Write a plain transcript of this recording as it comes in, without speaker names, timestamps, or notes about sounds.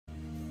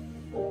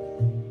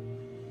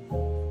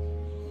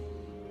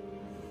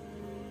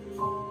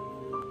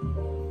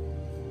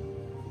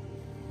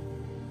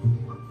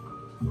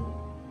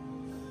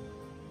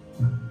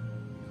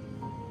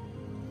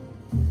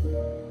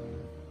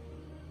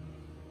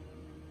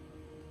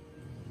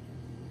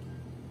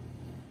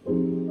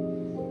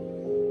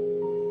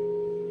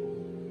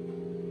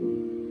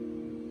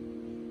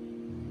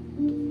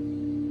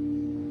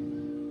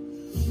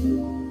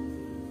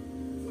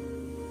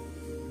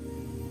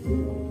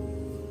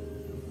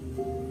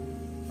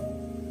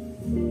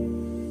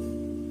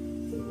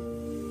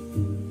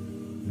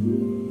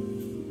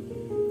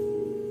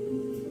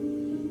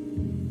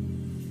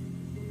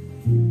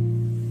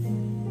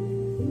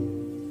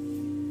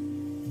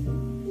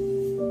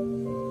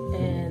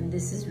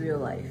this is real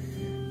life.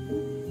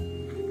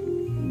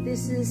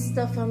 This is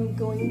stuff I'm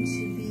going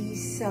to be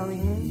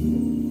selling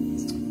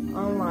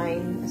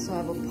online. So I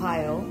have a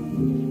pile.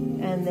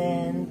 And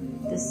then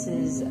this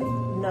is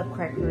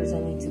nutcrackers I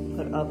need to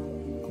put up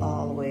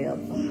all the way up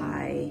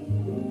high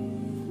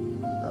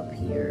up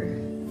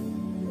here.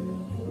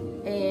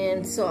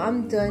 And so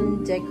I'm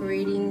done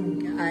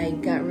decorating. I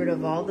got rid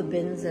of all the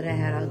bins that I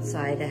had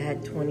outside. I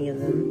had 20 of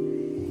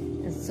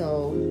them. And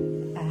so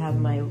I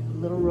have my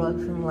little rug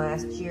from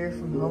last year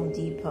from Home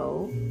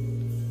Depot,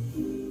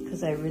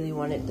 because I really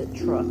wanted the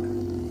truck.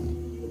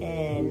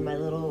 And my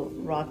little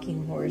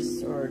rocking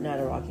horse, or not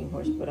a rocking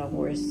horse, but a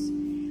horse,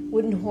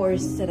 wooden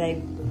horse that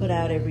I put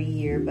out every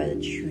year by the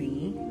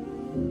tree.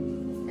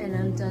 And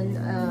I'm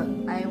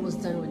done. I was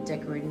done with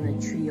decorating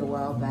the tree a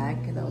while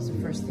back. That was the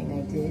first thing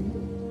I did.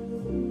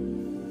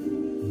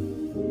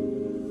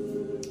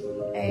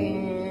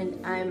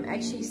 And I'm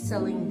actually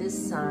selling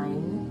this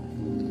sign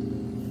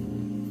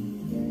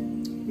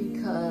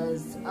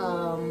because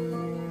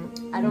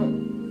I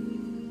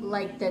don't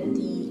like that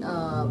the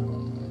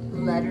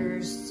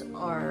letters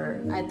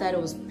are, I thought it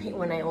was,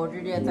 when I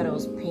ordered it, I thought it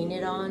was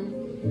painted on,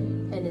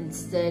 and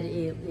instead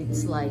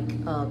it's like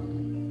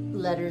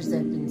letters that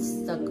have been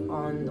stuck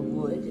on the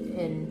wood,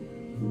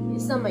 and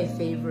it's not my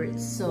favorite.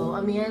 So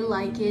I mean, I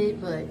like it,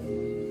 but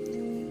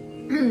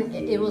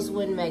it was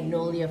when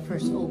Magnolia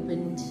first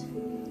opened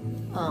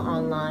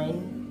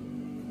online,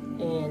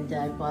 and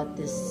I bought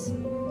this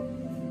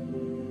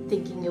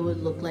thinking it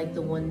would look like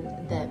the one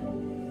that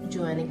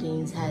Joanna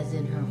Gaines has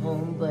in her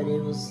home, but it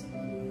was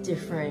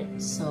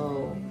different.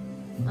 So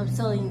I'm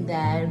selling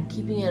that. I'm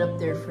keeping it up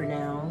there for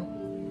now.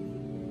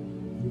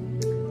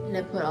 And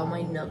I put all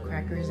my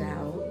nutcrackers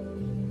out,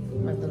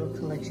 my little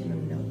collection of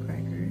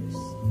nutcrackers.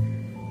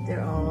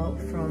 They're all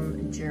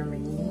from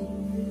Germany.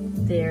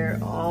 They're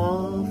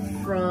all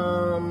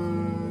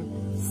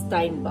from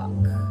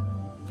Steinbach.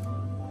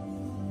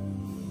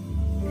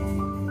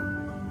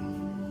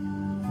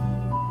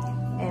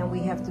 And we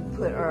have to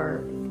put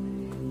our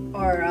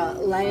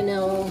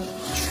Lionel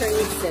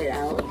train set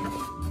out.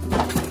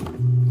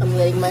 I'm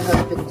letting my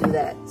husband do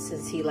that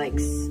since he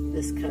likes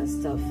this kind of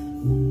stuff.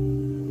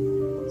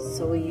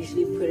 So we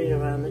usually put it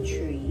around the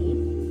tree.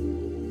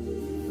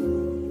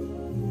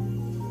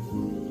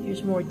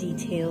 Here's more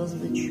details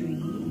of the tree.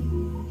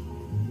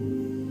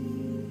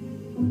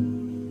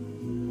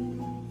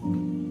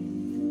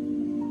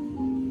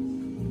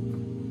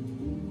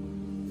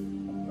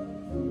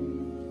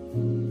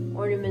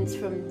 Ornaments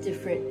from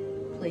different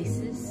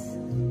places.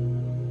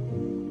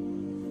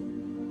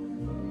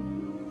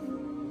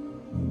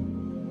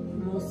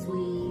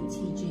 Mostly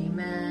TJ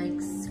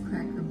Maxx,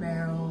 Cracker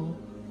Barrel,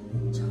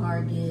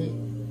 Target.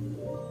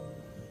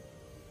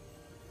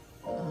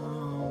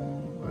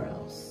 Where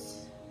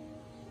else?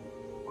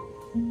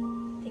 I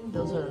think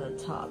those are the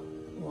top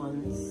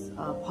ones.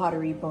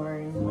 Pottery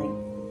Barn, like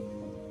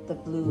the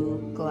blue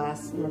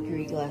glass,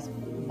 mercury glass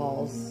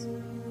balls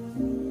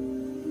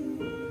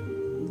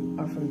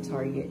are from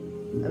Target.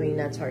 I mean,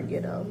 not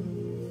Target,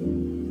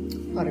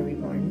 Pottery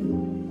Barn.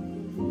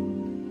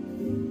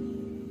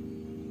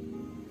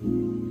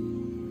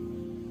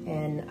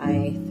 And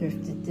I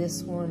thrifted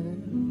this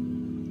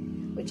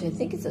one, which I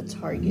think is a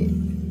Target,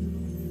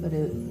 but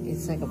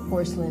it's like a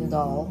porcelain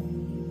doll.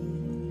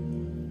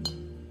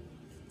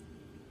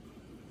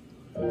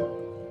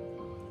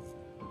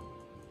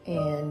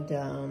 And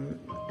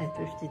I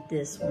thrifted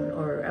this one,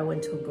 or I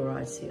went to a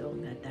garage sale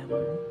and got that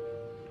one.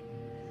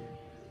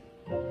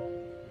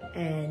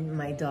 And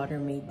my daughter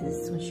made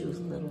this when she was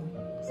little.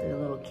 It's like a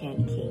little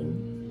candy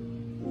cane.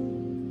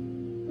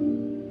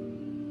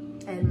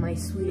 And my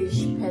Swedish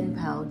pen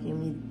pal gave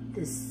me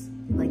this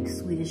like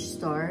Swedish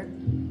star,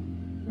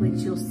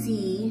 which you'll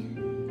see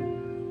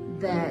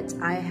that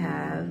I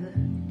have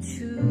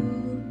two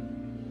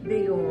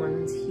bigger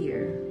ones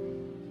here,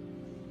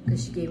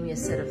 because she gave me a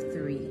set of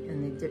 3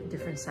 and they're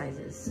different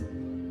sizes.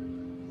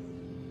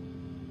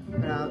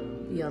 But I'll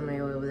be on my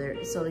way over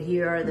there. So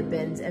here are the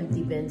bins,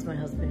 empty bins my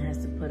husband has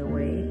to put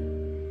away.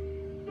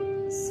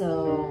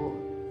 So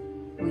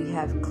we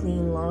have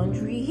clean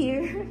laundry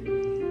here.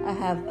 I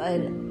have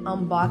an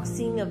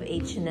unboxing of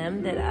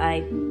H&M that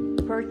I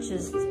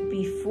purchased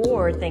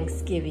before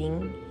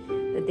Thanksgiving,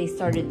 that they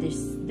started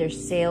their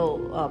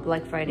sale,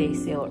 Black Friday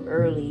sale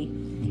early,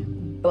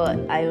 but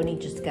I only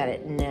just got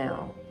it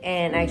now.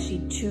 And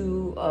actually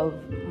 2 of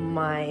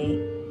my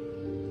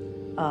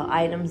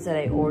items that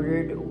I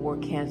ordered were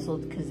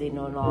canceled because they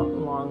no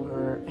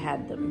longer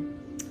had them,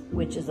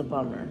 which is a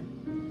bummer.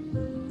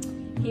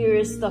 Here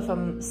is stuff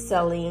I'm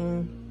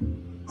selling.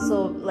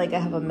 So like I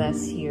have a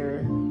mess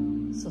here.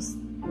 So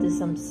this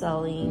I'm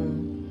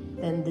selling,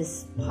 and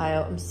this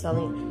pile I'm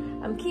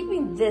selling. I'm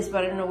keeping this,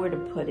 but I don't know where to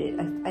put it.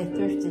 I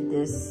thrifted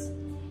this,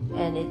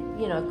 and it,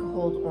 you know, it could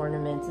hold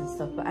ornaments and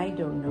stuff, but I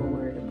don't know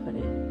where to put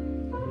it.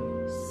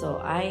 So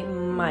I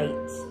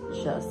might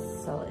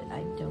just sell it,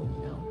 I don't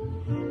know.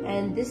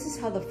 And this is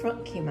how the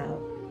front came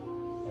out.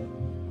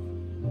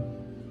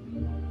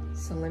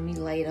 So let me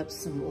light up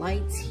some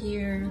lights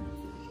here.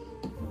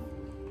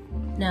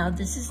 Now,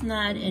 this is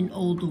not an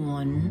old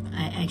one.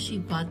 I actually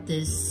bought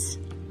this.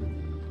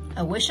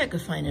 I wish I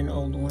could find an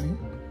old one,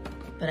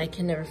 but I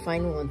can never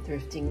find one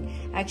thrifting.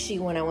 Actually,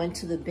 when I went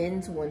to the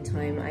bins one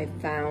time, I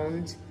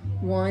found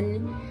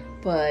one,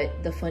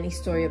 but the funny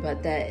story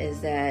about that is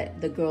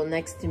that the girl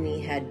next to me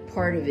had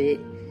part of it,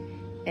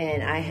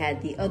 and I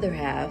had the other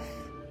half.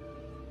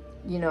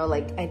 You know,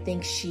 like, I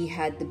think she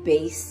had the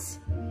base,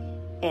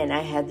 and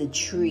I had the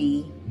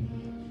tree.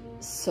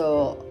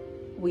 So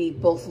we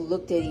both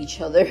looked at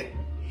each other,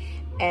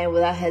 and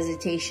without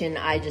hesitation,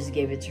 I just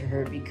gave it to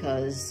her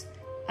because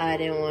I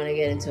didn't want to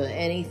get into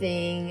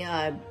anything.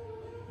 I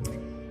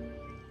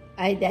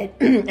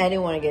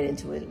didn't want to get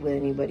into it with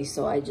anybody,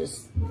 so I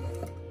just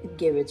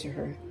gave it to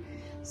her.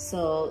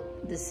 So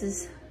this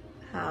is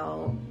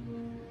how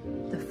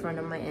the front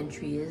of my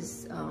entry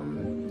is.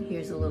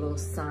 Here's a little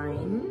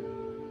sign.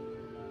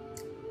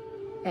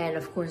 And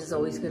of course, it's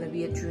always going to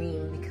be a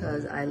dream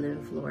because I live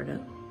in Florida.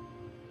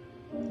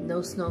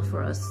 No snow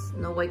for us,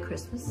 no white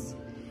Christmas.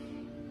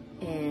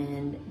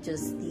 And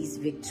just these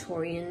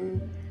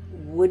Victorian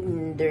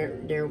wooden,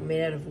 they're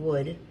made out of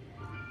wood.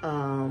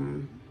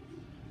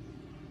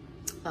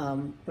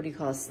 What do you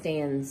call it?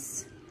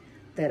 Stands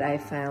that I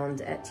found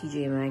at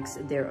TJ Maxx.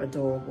 They're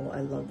adorable. I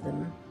love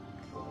them.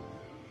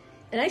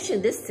 And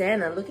actually, this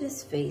Santa, look at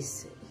his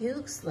face. He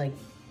looks like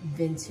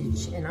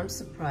vintage, and I'm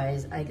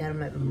surprised. I got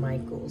him at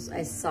Michael's.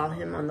 I saw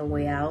him on the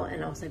way out,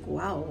 and I was like,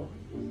 wow,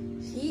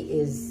 he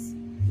is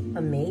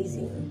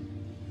amazing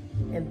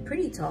and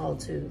pretty tall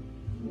too.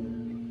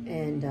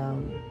 And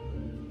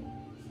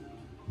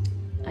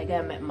I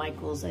got him at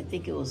Michael's. I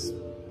think it was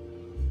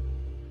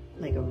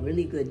like a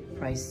really good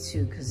price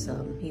too, because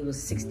he was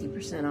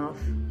 60% off.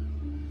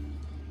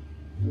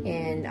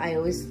 And I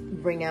always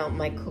bring out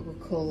my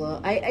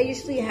Coca-Cola. I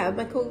usually have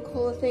my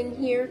Coca-Cola thing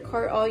here,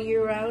 cart all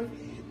year round,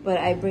 but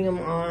I bring them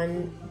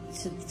on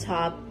to the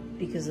top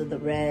because of the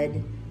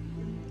red.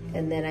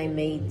 And then I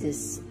made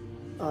this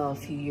a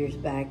few years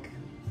back,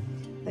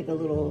 like a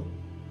little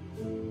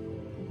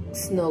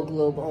snow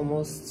globe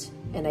almost,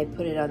 and I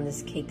put it on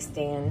this cake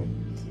stand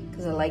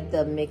because I like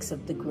the mix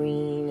of the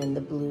green and the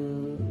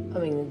blue,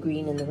 the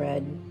green and the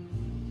red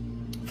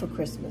for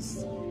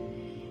Christmas.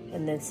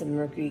 And then some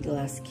mercury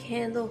glass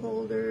candle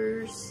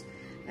holders.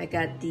 I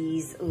got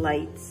these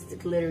lights, the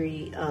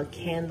glittery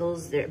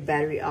candles. They're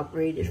battery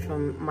operated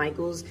from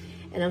Michael's,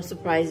 and I'm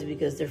surprised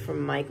because they're from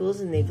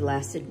Michael's and they've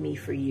lasted me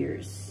for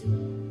years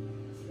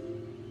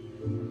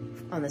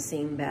on the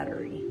same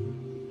battery.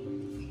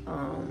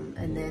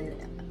 And then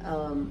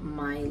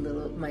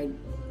my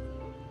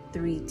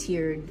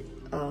three-tiered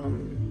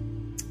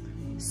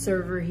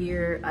server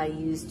here I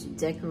use to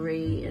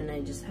decorate, and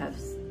I just have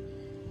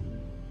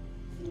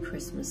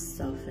Christmas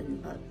stuff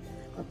and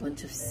a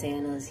bunch of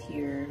Santas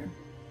here,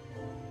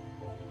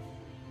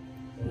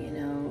 you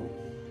know.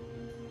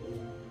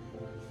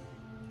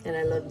 And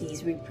I love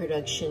these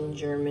reproduction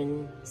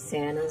German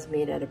Santas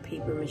made out of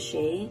paper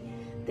mache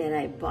that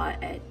I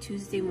bought at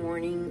Tuesday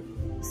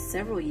Morning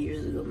several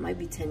years ago. It might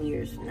be 10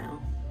 years from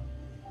now,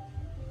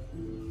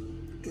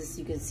 because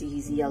you can see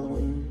he's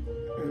yellowing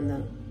in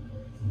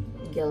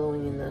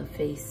the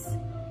face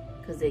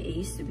because it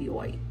used to be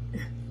white.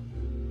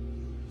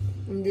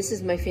 And this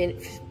is my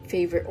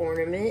favorite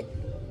ornament,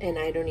 and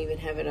I don't even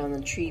have it on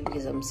the tree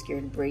because I'm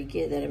scared to break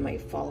it, that it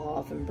might fall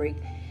off and break.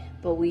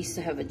 But we used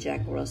to have a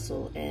Jack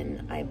Russell,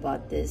 and I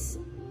bought this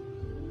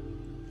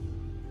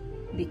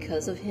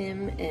because of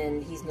him,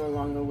 and he's no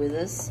longer with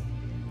us,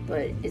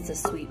 but it's a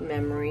sweet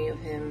memory of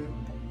him,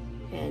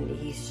 and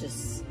he's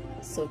just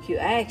so cute.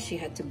 I actually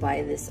had to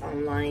buy this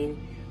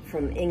online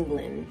from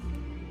England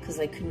because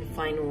I couldn't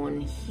find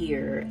one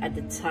here at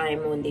the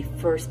time when they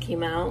first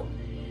came out.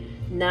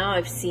 Now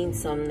I've seen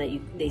some that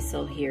they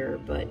sell here,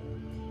 but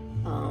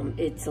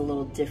it's a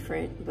little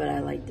different, but I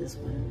like this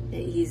one.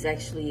 He's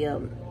actually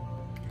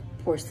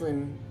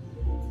porcelain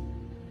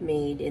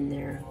made in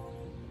there.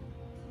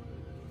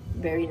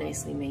 Very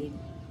nicely made.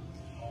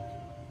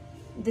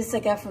 This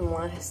I got from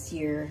last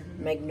year,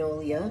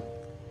 Magnolia.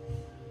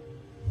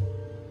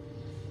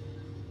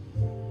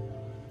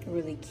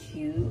 Really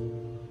cute.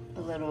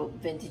 A little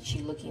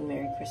vintagey looking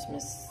Merry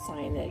Christmas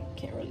sign that you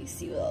can't really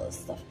see with all this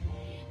stuff.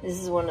 This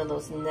is one of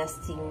those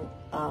nesting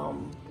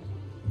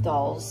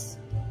dolls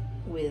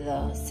with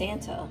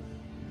Santa.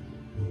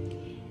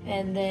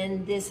 And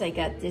then this I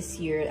got this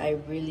year. I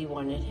really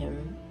wanted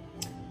him.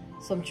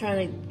 So I'm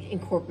trying to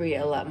incorporate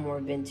a lot more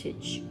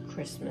vintage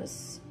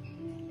Christmas.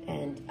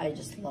 And I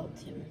just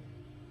loved him.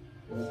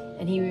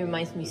 And he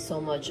reminds me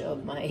so much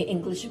of my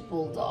English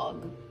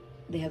Bulldog.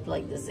 They have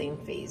like the same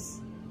face.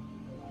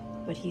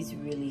 But he's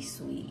really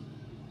sweet.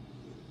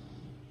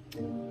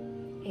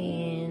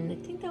 And I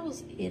think that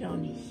was it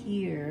on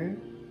here.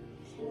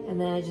 And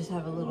then I just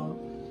have a little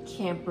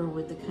camper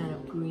with the kind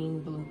of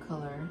green blue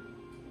color.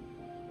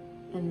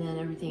 And then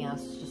everything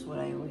else is just what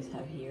I always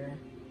have here.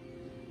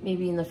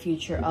 Maybe in the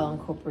future I'll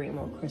incorporate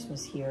more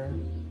Christmas here.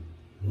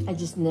 I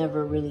just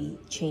never really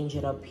change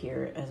it up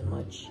here as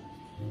much.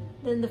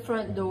 Then the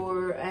front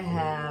door, I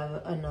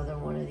have another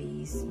one of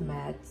these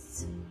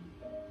mats.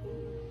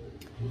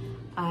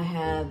 I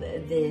have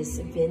this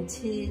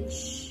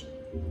vintage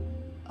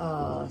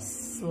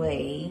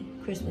sleigh,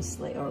 Christmas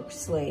sleigh or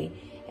sleigh,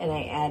 and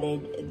I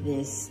added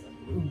this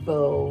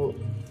bow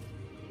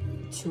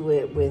to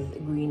it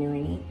with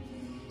greenery.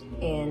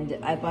 And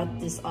I bought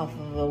this off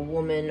of a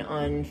woman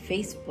on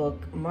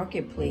Facebook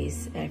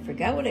Marketplace, and I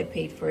forgot what I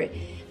paid for it,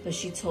 but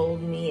she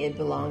told me it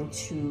belonged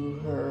to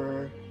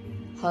her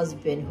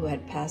husband who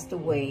had passed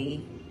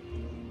away,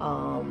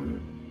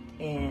 and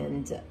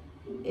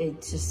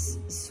it's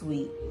just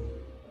sweet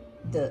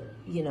that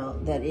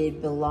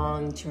it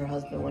belonged to her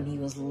husband when he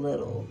was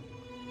little.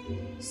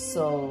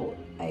 So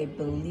I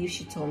believe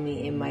she told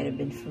me it might have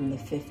been from the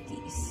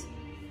 50s.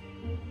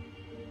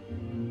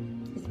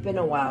 It's been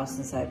a while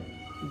since I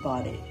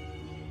bought it.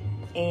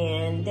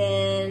 And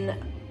then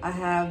I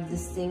have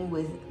this thing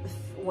with,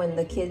 when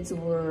the kids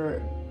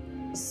were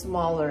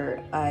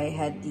smaller,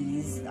 I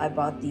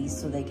bought these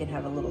so they can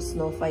have a little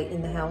snow fight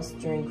in the house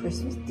during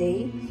Christmas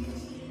Day.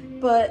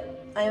 But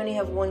I only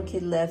have one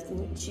kid left,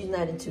 and she's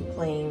not into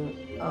playing,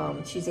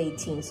 she's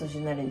 18, so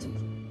she's not into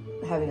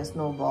having a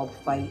snowball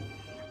fight.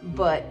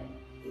 But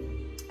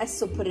I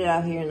still put it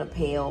out here in a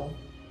pail.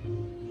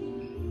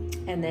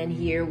 And then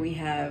here we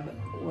have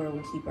where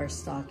we keep our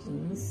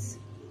stockings.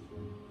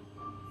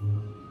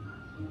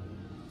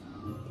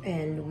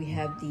 And we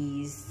have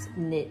these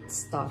knit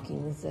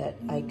stockings that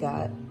I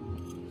got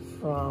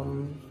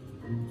from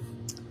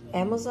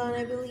Amazon,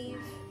 I believe.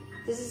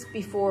 This is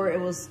before it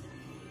was,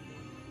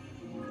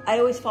 I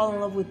always fall in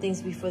love with things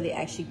before they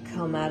actually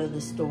come out of the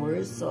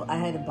stores. So I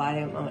had to buy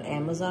them on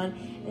Amazon,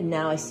 and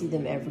now I see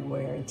them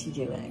everywhere in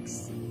TJ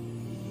Maxx.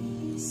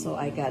 So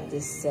I got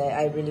this set.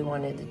 I really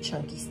wanted a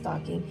chunky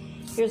stocking.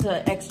 Here's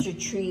an extra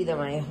tree that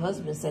my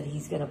husband said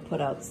he's gonna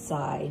put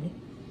outside.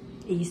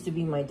 It used to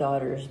be my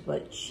daughter's,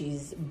 but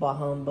she's bah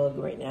humbug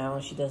right now.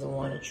 She doesn't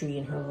want a tree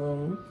in her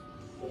room.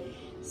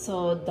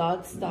 So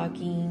dog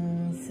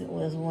stockings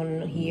was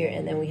one here,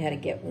 and then we had to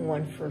get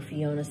one for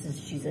Fiona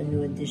since she's a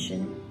new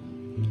addition.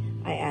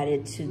 I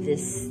added to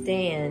this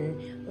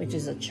stand, which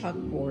is a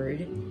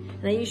chalkboard,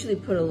 and I usually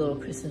put a little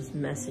Christmas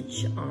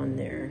message on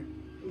there.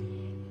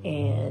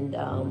 And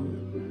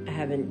I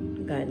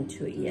haven't gotten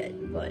to it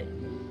yet, but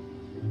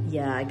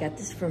yeah, I got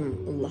this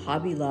from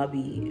Hobby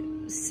Lobby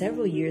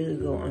several years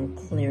ago on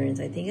clearance.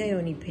 I think I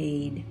only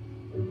paid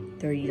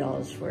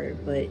 $30 for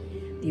it, but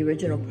the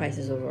original price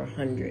is over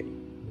 $100.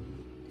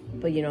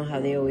 But you know how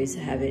they always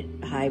have it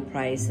high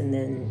price and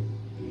then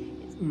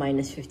it's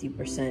minus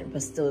 50%,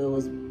 but still it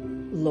was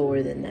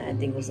lower than that. I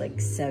think it was like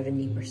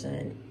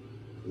 70%.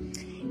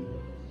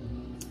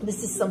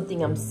 This is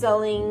something I'm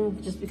selling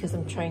just because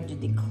I'm trying to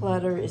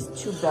declutter. It's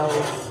 2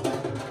 bells.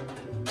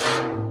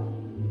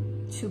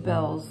 2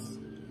 bells.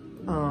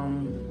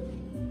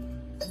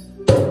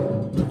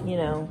 You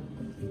know,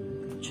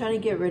 trying to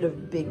get rid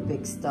of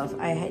big stuff.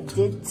 I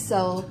did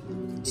sell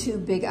 2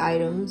 big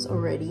items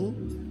already,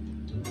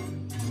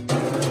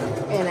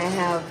 and I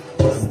have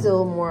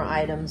still more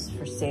items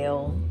for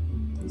sale.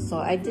 So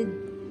I did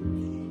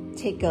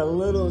take a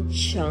little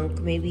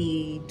chunk,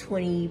 maybe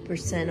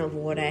 20% of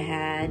what I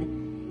had.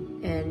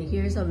 And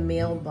here's a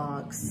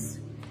mailbox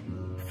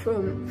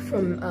from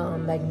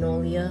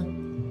Magnolia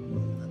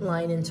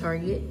line in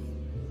Target.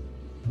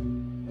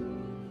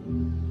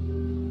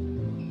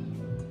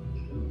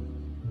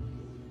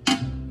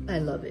 I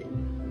love it,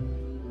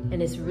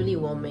 and it's really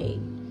well made.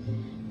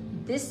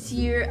 This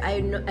year, I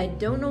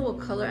don't know what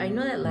color. I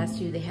know that last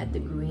year they had the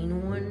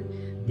green one.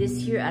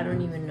 This year, I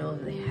don't even know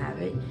if they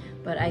have it,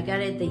 but I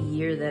got it the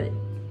year that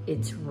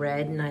it's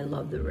red, and I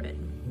love the red.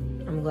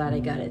 I'm glad I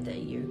got it that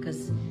year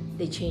because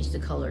they change the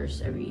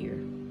colors every year.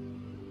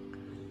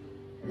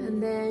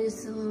 And then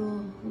it's a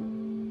little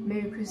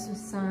Merry Christmas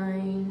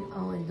sign.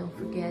 Oh, and don't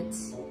forget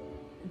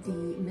the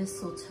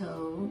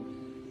mistletoe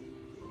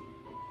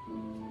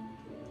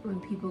when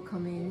people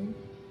come in.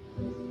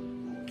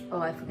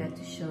 Oh, I forgot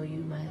to show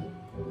you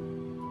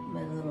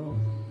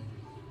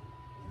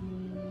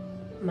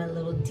my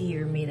little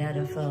deer made out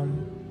of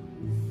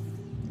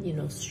you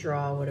know,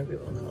 straw, whatever you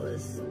want to call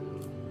this.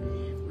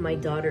 My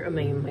dog,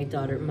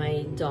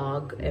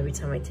 every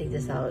time I take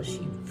this out,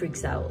 she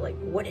freaks out like,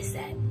 what is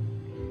that?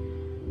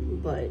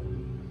 But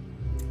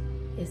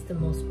it's the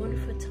most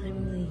wonderful time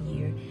of the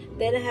year.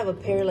 Then I have a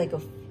pair like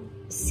of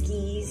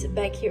skis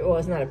back here. Oh,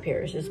 it's not a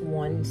pair, it's just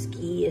one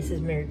ski. It says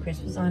Merry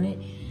Christmas on it.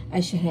 I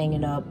should hang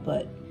it up,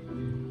 but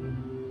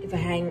if I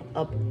hang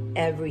up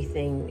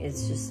everything,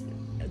 it's just,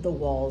 the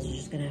walls are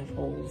just gonna have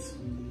holes.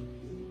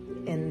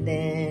 And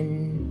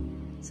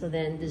then, so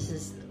then this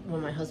is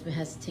what my husband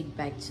has to take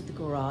back to the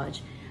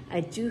garage.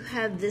 I do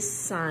have this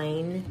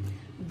sign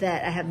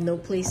that I have no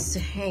place to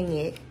hang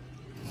it,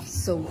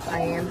 so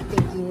I am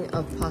thinking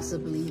of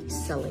possibly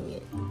selling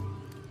it.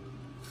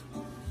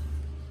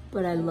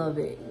 But I love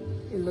it.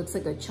 It looks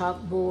like a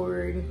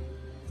chalkboard,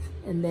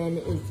 and then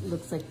it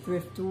looks like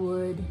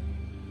thriftwood.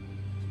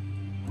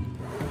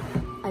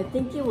 I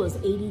think it was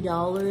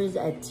 $80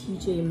 at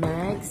TJ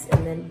Maxx,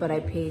 and then but I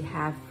paid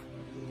half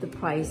the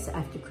price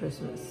after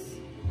Christmas.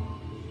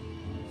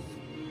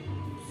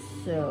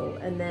 So,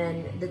 and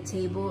then the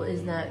table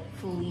is not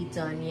fully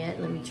done yet.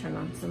 Let me turn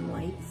on some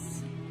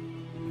lights.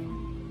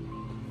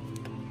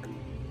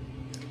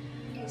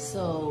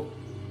 So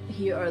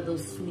here are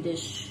those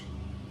Swedish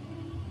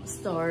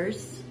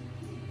stars.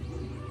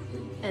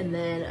 And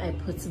then I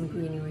put some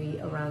greenery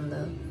around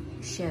the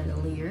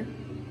chandelier.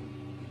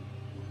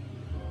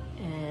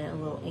 And a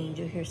little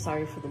angel here.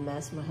 Sorry for the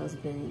mess. My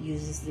husband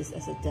uses this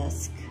as a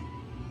desk.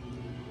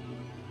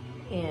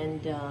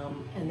 And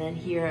then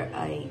here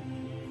I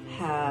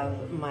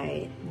have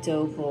my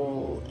dough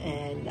bowl,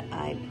 and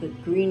I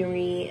put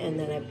greenery, and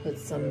then I put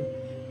some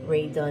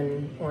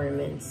Ray-Dun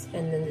ornaments.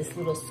 And then this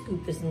little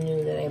scoop is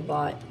new that I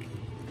bought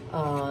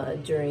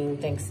during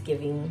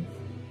Thanksgiving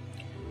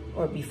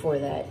or before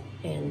that,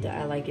 and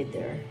I like it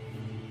there.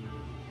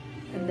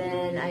 And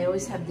then I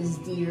always have this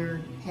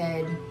deer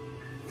head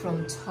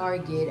from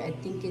Target. I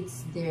think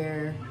it's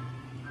their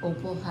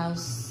Opal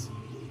House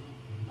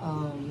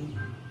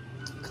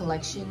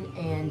collection,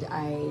 and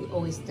I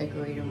always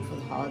decorate them for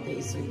the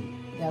holidays. So you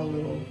got a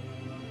little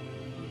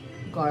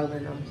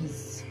garland on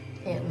his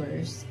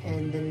antlers,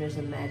 and then there's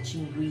a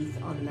matching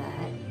wreath on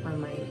that,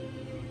 on my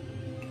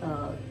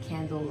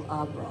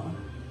candelabra.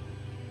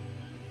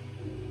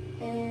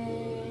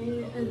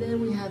 And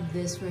then we have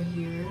this right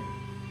here.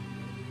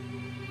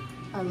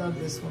 I love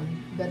this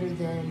one better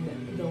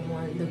than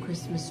the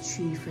Christmas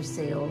tree for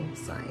sale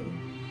sign.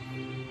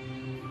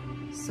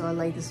 So I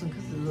like this one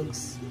because it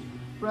looks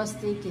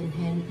rustic and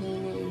hand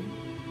painted.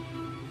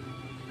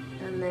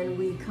 And then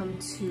we come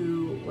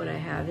to what I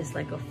have is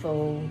like a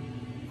faux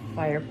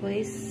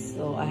fireplace.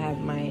 So I have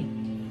my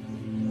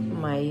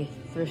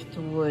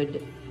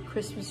thriftwood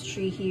Christmas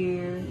tree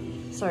here.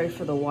 Sorry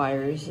for the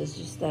wires, it's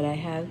just that I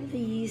have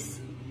these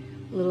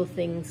little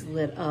things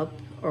lit up,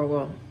 or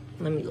well,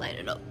 let me light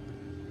it up.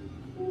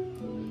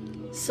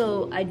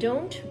 So I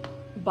don't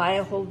buy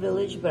a whole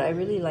village, but I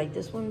really like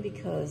this one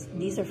because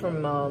these are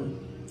from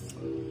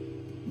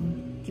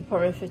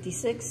Department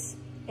 56,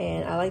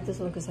 and I like this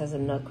one because it has a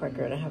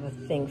nutcracker, and I have a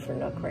thing for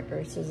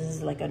nutcrackers. So this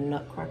is like a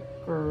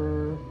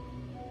nutcracker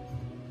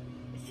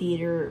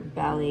theater,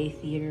 ballet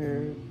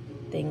theater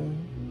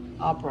thing,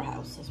 opera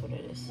house, that's what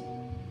it is.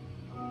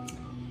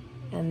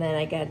 And then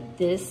I got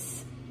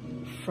this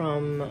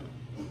from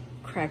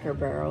Cracker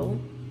Barrel.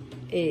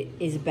 It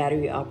is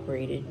battery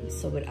operated,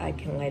 so that I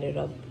can light it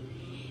up.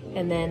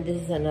 And then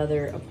this is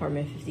another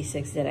Apartment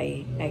 56 that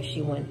I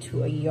actually went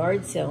to a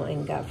yard sale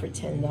and got for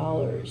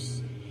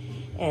 $10.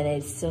 And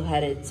it still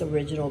had its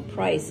original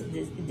price.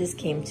 This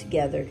came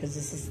together because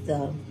this is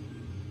the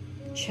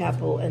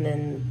chapel and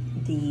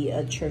then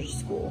the church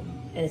school.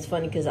 And it's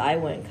funny because I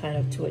went kind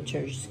of to a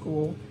church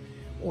school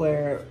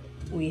where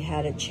we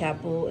had a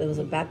chapel. It was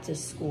a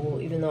Baptist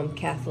school, even though I'm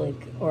Catholic,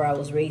 or I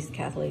was raised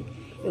Catholic.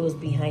 It was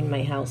behind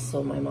my house,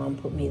 so my mom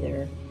put me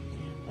there.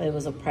 It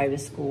was a private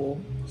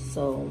school,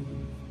 so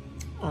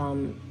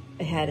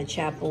it had a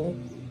chapel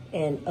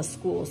and a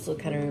school, so it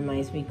kind of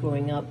reminds me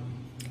growing up.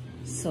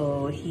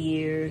 So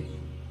here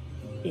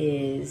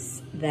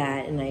is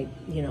that, and I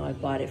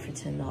bought it for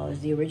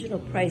 $10. The original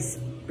price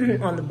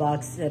on the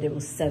box said it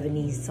was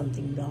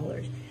 $70-something.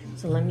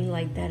 So let me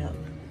light that up.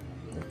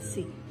 Let's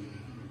see.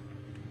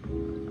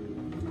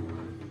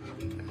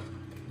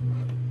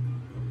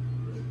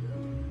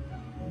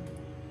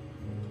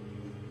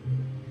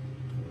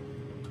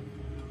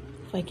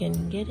 If I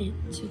can get it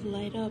to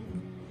light up.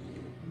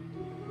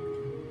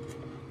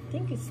 I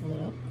think it's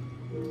lit up.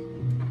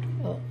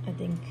 Oh, I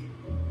think.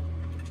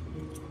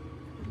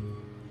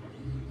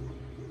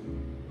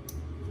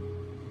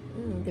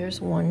 There's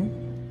one.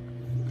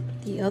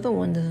 The other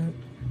one doesn't.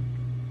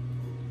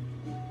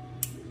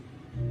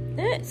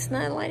 It's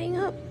not lighting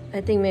up.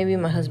 I think maybe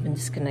my husband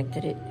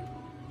disconnected it.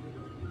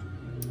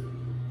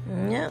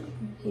 Yeah,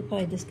 he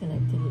probably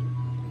disconnected it.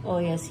 Oh,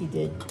 yes, he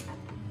did.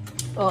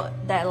 Oh,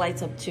 that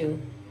lights up too.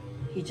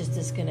 He just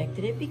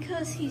disconnected it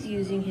because he's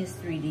using his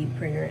 3D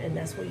printer, and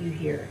that's what you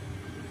hear.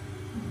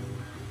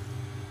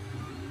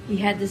 He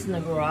had this in the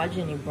garage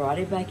and he brought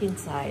it back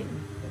inside,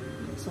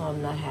 so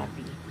I'm not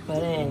happy.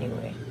 But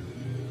anyway.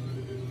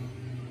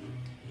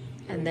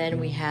 And then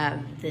we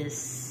have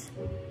this.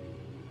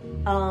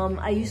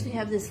 I usually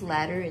have this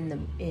ladder in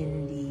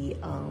the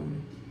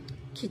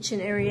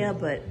kitchen area,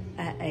 but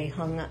I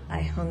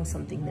hung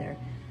something there.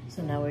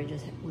 So now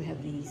we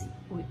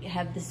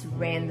have this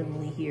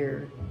randomly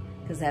here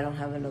because I don't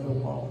have another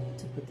wall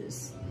to put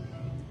this.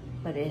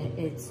 But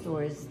it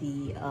stores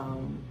the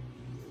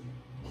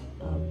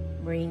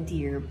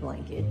reindeer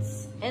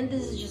blankets. And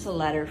this is just a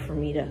ladder for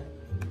me to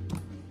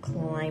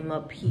climb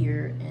up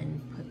here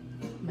and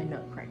put my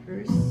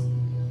nutcrackers.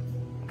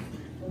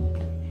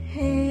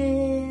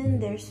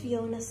 And there's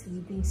Fiona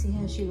sleeping. See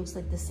how she looks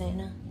like the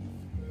Santa?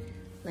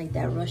 Like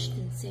that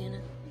Russian Santa.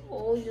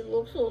 Oh, you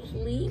look so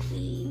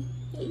sleepy.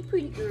 Hey,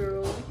 pretty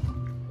girl.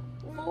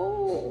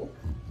 Oh.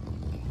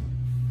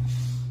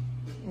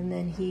 And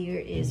then here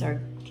is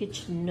our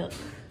kitchen nook.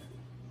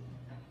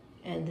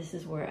 And this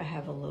is where I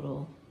have a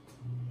little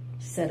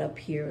setup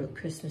here, a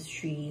Christmas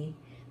tree.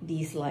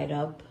 These light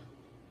up.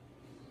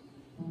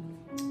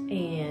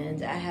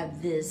 And I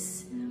have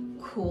this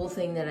cool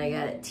thing that I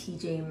got at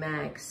TJ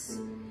Maxx,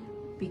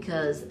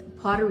 because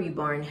Pottery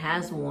Barn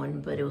has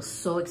one, but it was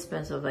so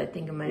expensive. I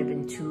think it might have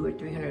been $200 or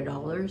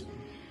 $300.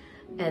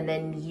 And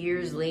then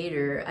years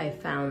later, I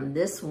found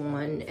this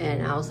one,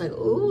 and I was like,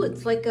 oh,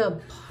 it's like a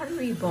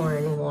Pottery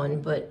Barn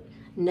one, but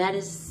not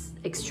as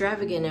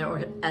extravagant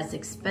or as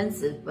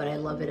expensive, but I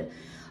love it.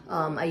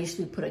 I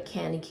usually put a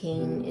candy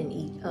cane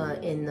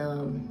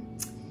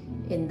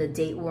in the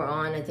date we're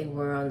on. I think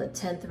we're on the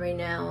 10th right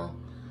now,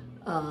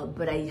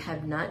 but I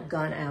have not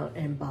gone out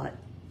and bought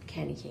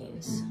candy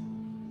canes.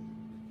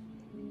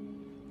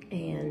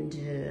 And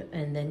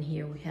then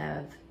here we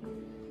have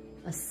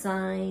a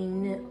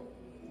sign.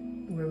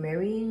 We're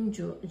merry and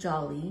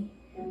jolly.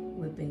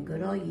 We've been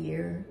good all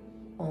year.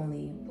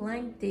 Only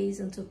blank days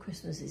until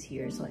Christmas is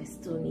here, so I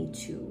still need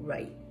to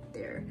write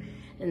there.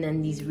 And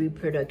then these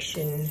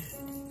reproduction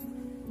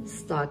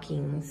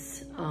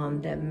stockings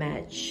that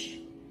match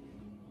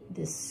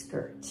this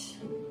skirt.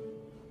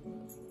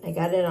 I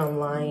got it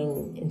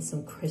online in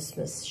some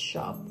Christmas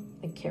shop.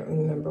 I can't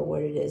remember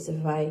what it is.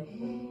 If I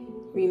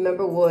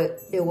remember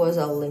what it was,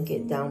 I'll link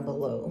it down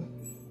below.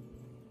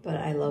 But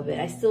I love it.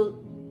 I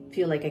still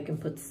feel like I can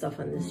put stuff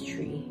on this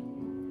tree.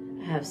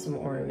 I have some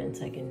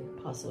ornaments I can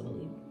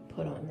possibly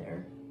put on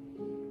there.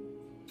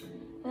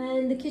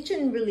 And the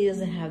kitchen really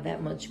doesn't have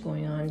that much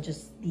going on,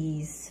 just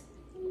these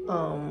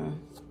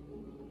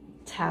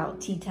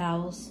tea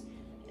towels.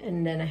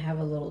 And then I have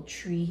a little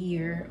tree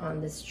here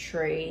on this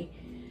tray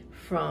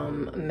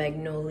from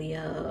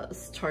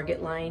Magnolia's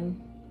Target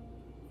line.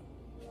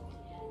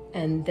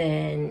 And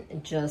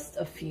then just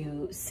a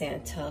few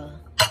Santa,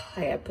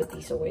 I gotta put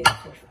these away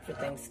for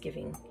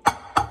Thanksgiving.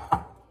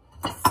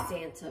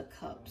 Santa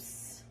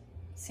cups,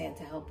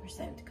 Santa helper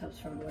Santa cups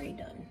from Ray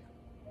Dunn.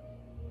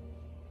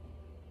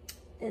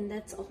 And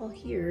that's all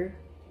here,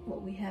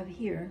 what we have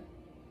here.